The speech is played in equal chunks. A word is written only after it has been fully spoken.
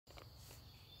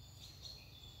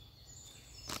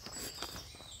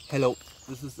Hello,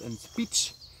 this is a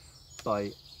speech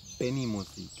by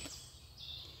Benimusik.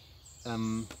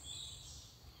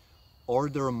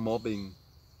 Order mobbing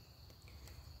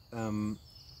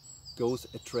goes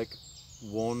at track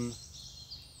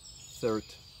 1/3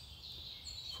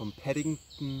 from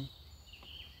Paddington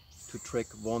to track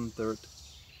 1/3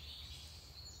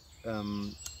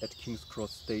 at King's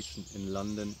Cross Station in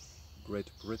London, Great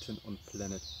Britain on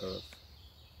planet Earth.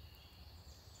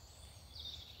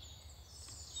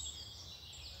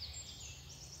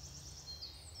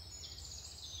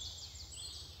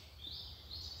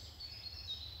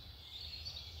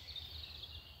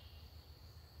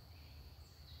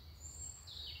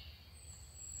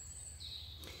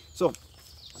 So,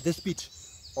 this speech,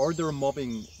 order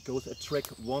mobbing, goes at track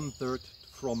 1/3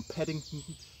 from Paddington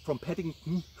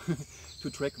to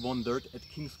track 1/3 at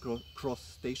King's Cross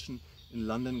Station in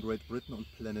London, Great Britain on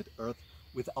planet Earth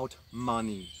without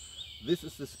money. This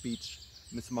is the speech,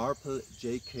 Miss Marple,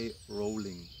 J.K.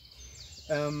 Rowling.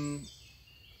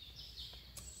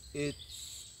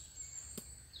 It's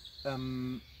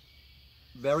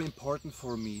very important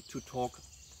for me to talk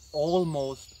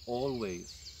almost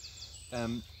always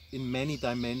in many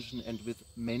dimensions and with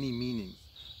many meanings.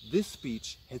 This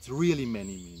speech has really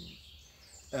many meanings.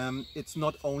 It's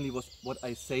not only what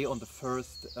I say on the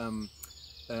first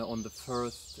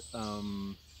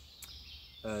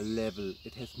level.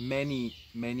 It has many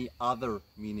other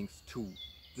meanings too.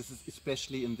 This is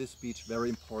especially in this speech very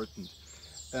important.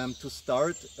 To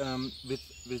start with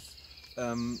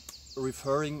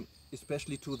referring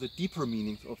especially to the deeper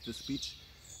meanings of the speech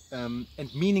and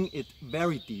meaning it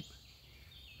very deep.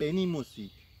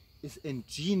 Benimusik is a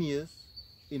genius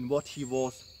in what he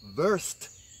was versed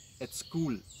at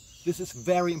school. This is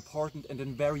very important and a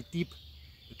very deep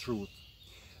truth.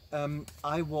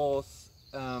 I was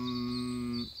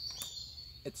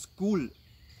at school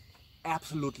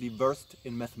absolutely versed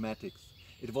in mathematics.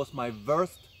 It was my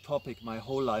worst topic my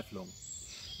whole life long.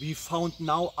 We found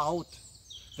now out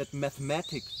that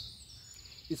mathematics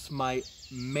is my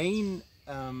main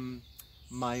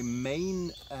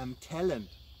talent.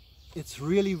 It's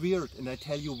really weird, and I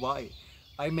tell you why.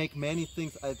 I make many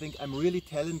things. I think I'm really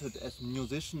talented as a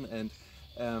musician and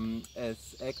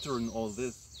as actor and all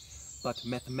this, but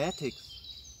mathematics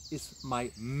is my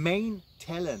main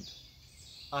talent.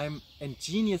 I'm a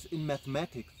genius in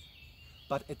mathematics,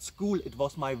 but at school it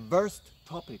was my worst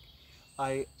topic.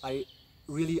 I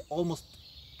really almost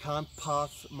can't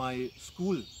pass my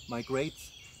school, my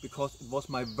grades, because it was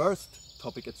my worst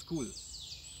topic at school.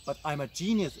 But I'm a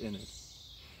genius in it.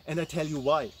 And I tell you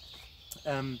why.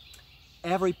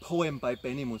 Every poem by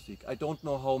Benimusik, I don't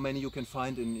know how many you can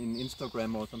find in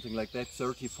Instagram or something like that,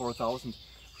 34,000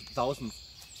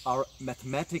 are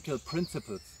mathematical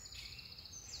principles.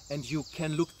 And you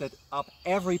can look that up.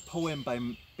 Every poem by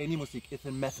Benimusik is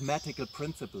a mathematical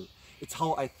principle. It's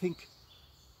how I think.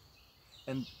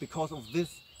 And because of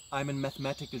this, I'm a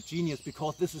mathematical genius,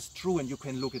 because this is true and you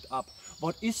can look it up.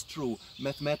 What is true,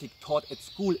 mathematics taught at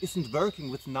school isn't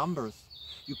working with numbers.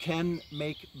 You can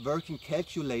make working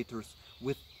calculators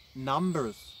with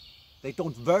numbers. They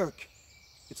don't work.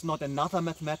 It's not another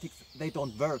mathematics, they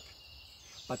don't work.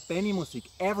 But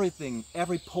Benimusik, every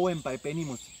poem by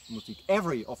Benimusik,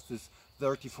 every of these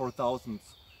 34,000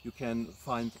 you can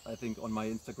find, I think, on my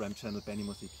Instagram channel,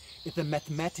 Benimusik. It's a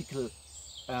mathematical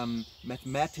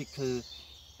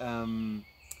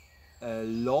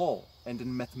law and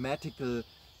in mathematical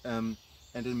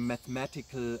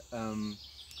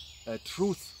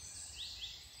truth,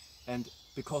 and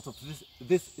because of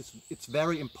this it's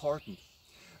very important.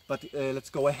 But let's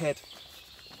go ahead.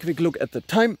 Quick look at the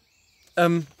time.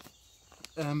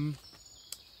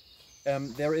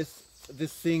 There is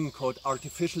this thing called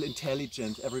artificial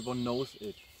intelligence. Everyone knows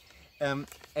it.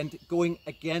 And going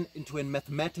again into a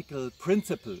mathematical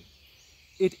principle.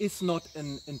 It is not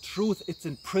in truth, it's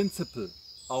in principle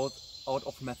out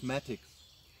of mathematics.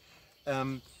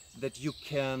 That you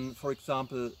can, for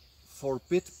example,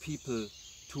 forbid people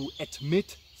to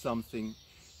admit something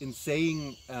in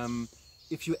saying,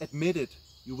 if you admit it,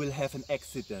 you will have an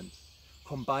accident,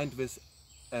 combined with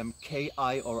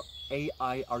KI or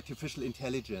AI, artificial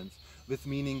intelligence, with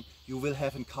meaning you will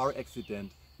have a car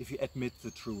accident if you admit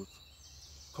the truth,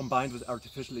 combined with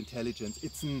artificial intelligence.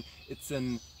 It's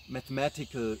an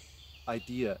mathematical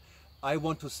idea. I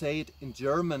want to say it in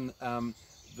German.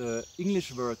 The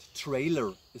English word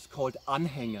trailer is called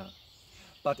Anhänger.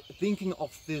 But thinking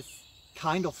of this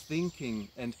kind of thinking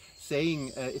and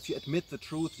saying if you admit the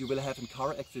truth you will have a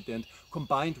car accident,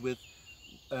 combined with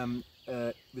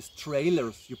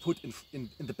trailers you put in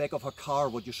the back of a car,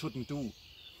 what you shouldn't do.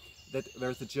 That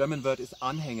whereas the German word is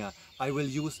Anhänger, I will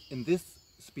use in this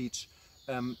speech,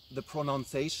 the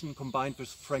pronunciation combined with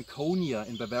Franconia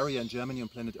in Bavaria and Germany on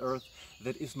planet Earth,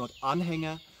 that is not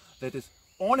Anhänger, that is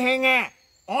Anhänger,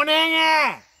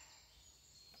 Anhänger!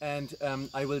 And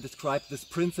I will describe this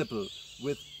principle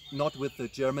not with the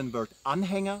German word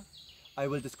Anhänger, I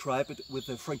will describe it with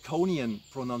the Franconian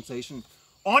pronunciation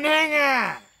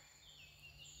Anhänger!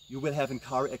 You will have a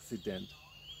car accident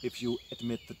if you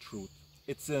admit the truth.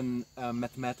 It's a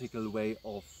mathematical way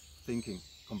of thinking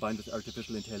combined with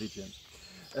artificial intelligence.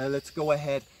 Let's go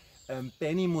ahead.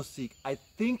 Benimusik, I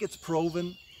think it's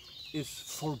proven, is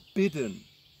forbidden.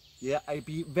 Yeah, I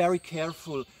be very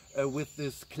careful with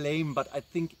this claim, but I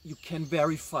think you can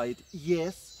verify it.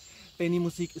 Yes,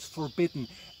 Benimusik is forbidden.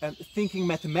 Thinking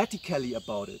mathematically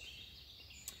about it,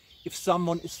 if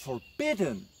someone is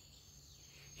forbidden,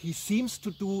 he seems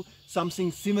to do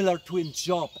something similar to a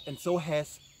job and so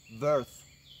has worth.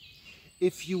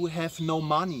 If you have no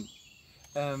money,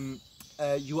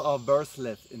 you are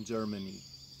worthless in Germany.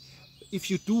 If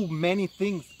you do many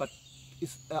things but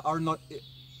are not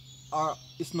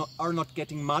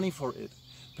getting money for it,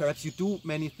 perhaps you do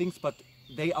many things but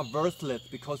they are worthless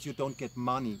because you don't get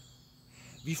money.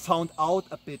 We found out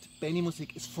a bit,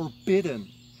 Benimusik is forbidden,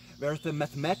 whereas the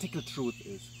mathematical truth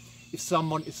is, if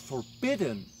someone is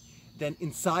forbidden, then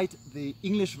inside the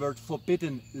English word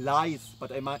forbidden lies,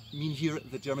 but I mean here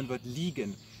the German word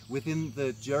liegen, within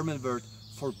the German word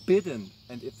forbidden,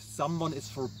 and if someone is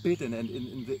forbidden, and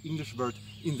in the English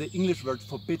word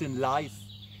forbidden lies,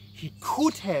 he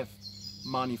could have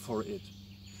money for it.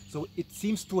 So it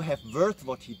seems to have worth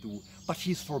what he do, but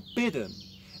he's forbidden.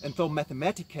 And though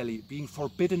mathematically being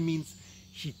forbidden means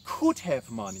he could have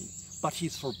money, but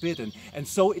he's forbidden. And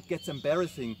so it gets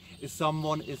embarrassing if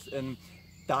someone is a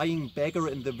dying beggar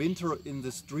in the winter in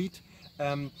the street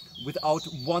without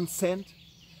 1 cent.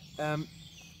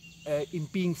 In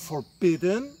being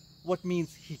forbidden, what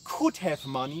means he could have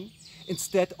money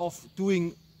instead of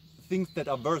doing things that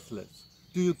are worthless.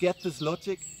 Do you get this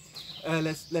logic?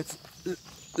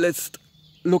 Let's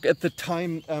look at the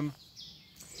time.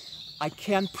 I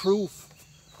can prove,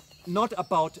 not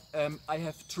about, I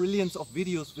have trillions of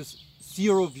videos with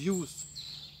 0 views.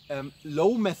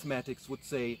 Low mathematics would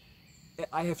say,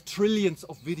 I have trillions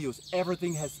of videos,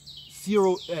 everything has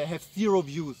 0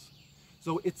 views.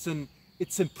 So it's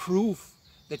a proof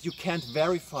that you can't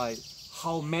verify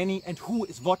how many and who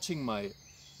is watching my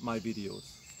videos.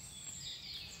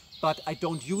 But I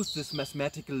don't use this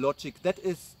mathematical logic. That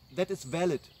is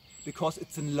valid because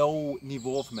it's a low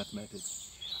level of mathematics.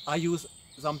 I use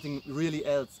something really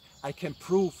else. I can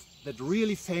prove that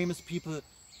really famous people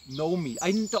know me.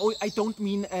 I don't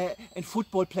mean a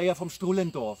football player from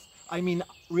Strullendorf. I mean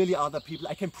really other people.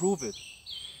 I can prove it.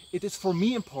 It is for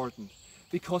me important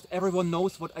because everyone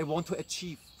knows what I want to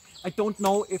achieve. I don't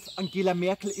know if Angela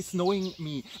Merkel is knowing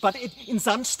me, but in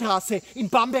Sandstraße, in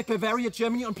Bamberg, Bavaria,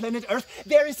 Germany, on planet Earth,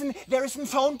 there is a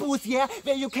phone booth, yeah,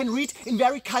 where you can read in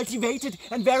very cultivated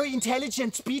and very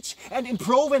intelligent speech and in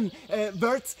proven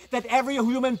words that every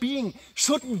human being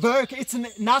shouldn't work. It's a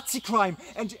Nazi crime,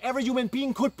 and every human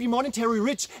being could be monetary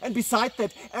rich, and besides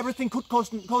that, everything could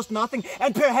cost nothing.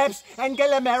 And perhaps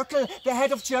Angela Merkel, the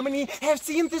head of Germany, has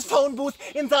seen this phone booth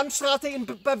in Sandstraße in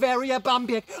Bavaria,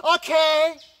 Bamberg.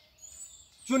 Okay?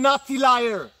 You Nazi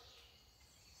liar!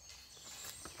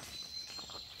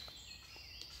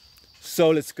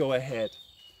 So let's go ahead.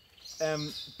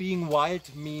 Being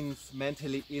wild means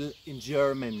mentally ill in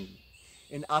Germany.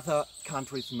 In other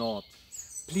countries not.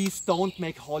 Please don't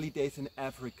make holidays in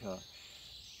Africa.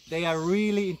 They are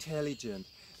really intelligent.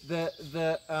 The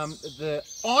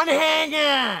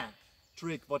Anhänger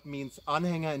trick, what means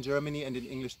Anhänger in Germany and in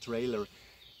English trailer,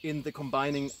 in the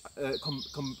combined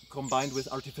with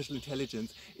artificial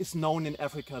intelligence, is known in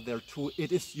Africa there too.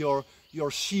 It is your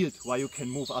shield why you can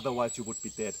move, otherwise you would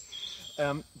be dead.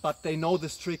 But they know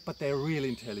this trick, but they're really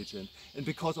intelligent. And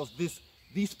because of this,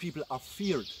 these people are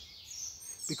feared.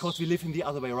 Because we live in the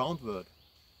other way around world.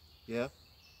 Yeah?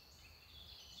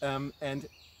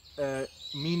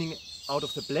 Meaning out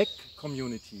of the black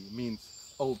community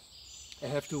means, oh, I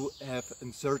have to have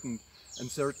a certain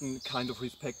kind of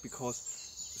respect because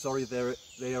sorry,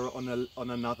 they are on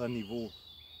another niveau.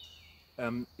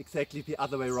 Exactly the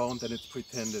other way around than it's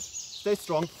pretended. Stay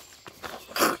strong.